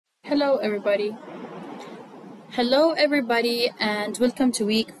Hello everybody. Hello everybody and welcome to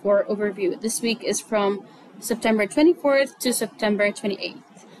week 4 overview. This week is from September 24th to September 28th.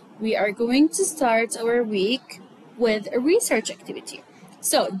 We are going to start our week with a research activity.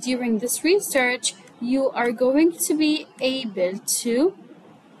 So during this research, you are going to be able to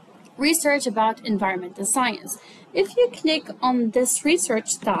research about environmental science. If you click on this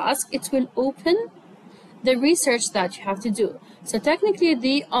research task, it will open the research that you have to do. So technically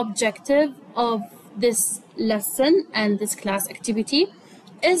the objective of this lesson and this class activity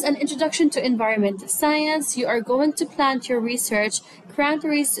is an introduction to environmental science. You are going to plan your research, create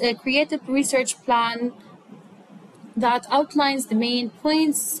a research plan that outlines the main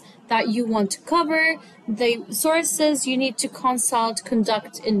points that you want to cover, the sources you need to consult,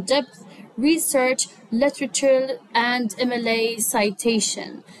 conduct in-depth research, literature, and MLA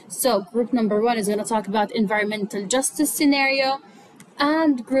citation. So group number 1 is going to talk about environmental justice scenario,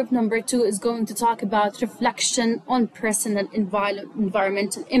 and group number 2 is going to talk about reflection on personal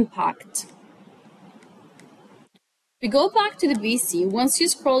environmental impact. We go back to the BC. Once you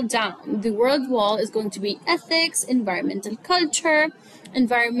scroll down, the word wall is going to be ethics, environmental culture,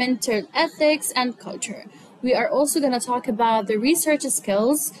 environmental ethics, and culture. We are also going to talk about the research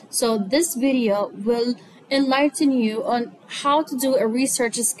skills. So this video will enlighten you on how to do a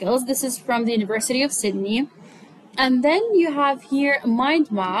research skills. This is from the University of Sydney. And then you have here a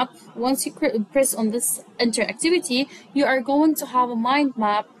mind map. Once you press on this interactivity, you are going to have a mind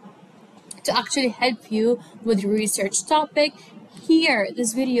map to actually help you with your research topic. Here,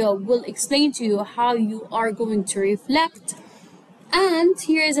 this video will explain to you how you are going to reflect. And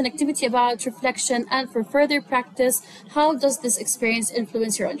here is an activity about reflection, and for further practice, how does this experience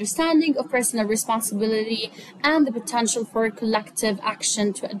influence your understanding of personal responsibility and the potential for collective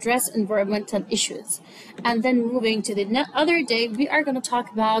action to address environmental issues. And then moving to the other day, we are going to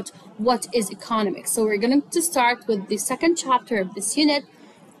talk about what is economics. So we're going to start with the second chapter of this unit,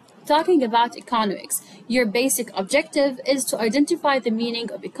 talking about economics. Your basic objective is to identify the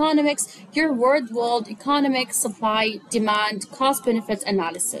meaning of economics, your word wall, economics, supply, demand, cost-benefit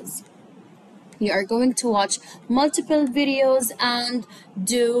analysis. You are going to watch multiple videos and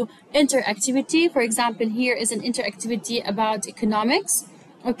do interactivity. For example, here is an interactivity about economics.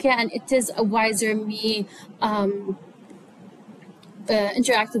 Okay, and it is a Wiser Me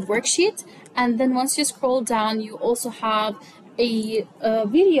interactive worksheet. And then once you scroll down, you also have a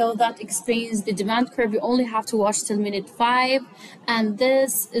video that explains the demand curve. You only have to watch till minute 5, and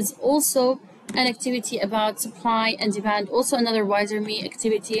this is also an activity about supply and demand, also another Wiser Me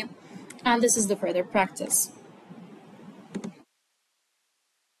activity, and this is the further practice.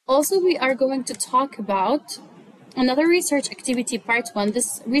 Also, we are going to talk about another research activity, part 1.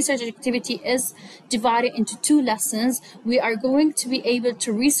 This research activity is divided into 2 lessons. We are going to be able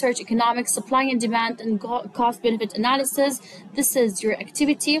to research economics, supply and demand, and cost-benefit analysis. This is your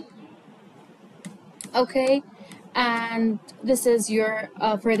activity. Okay, and this is your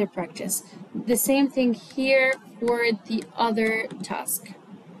further practice. The same thing here for the other task.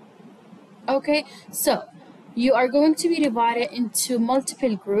 Okay, so you are going to be divided into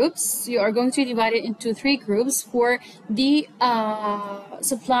multiple groups. You are going to be divided into 3 groups for the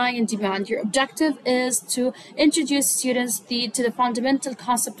supply and demand. Your objective is to introduce students to the fundamental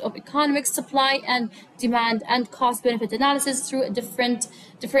concept of economics, supply and demand, and cost-benefit analysis through a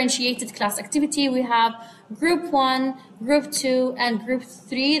differentiated class activity. We have Group 1, Group 2, and Group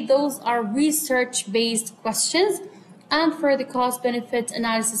 3. Those are research-based questions. And for the cost-benefit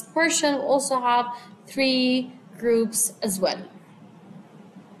analysis portion, we also have 3 groups as well.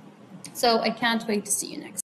 So I can't wait to see you next.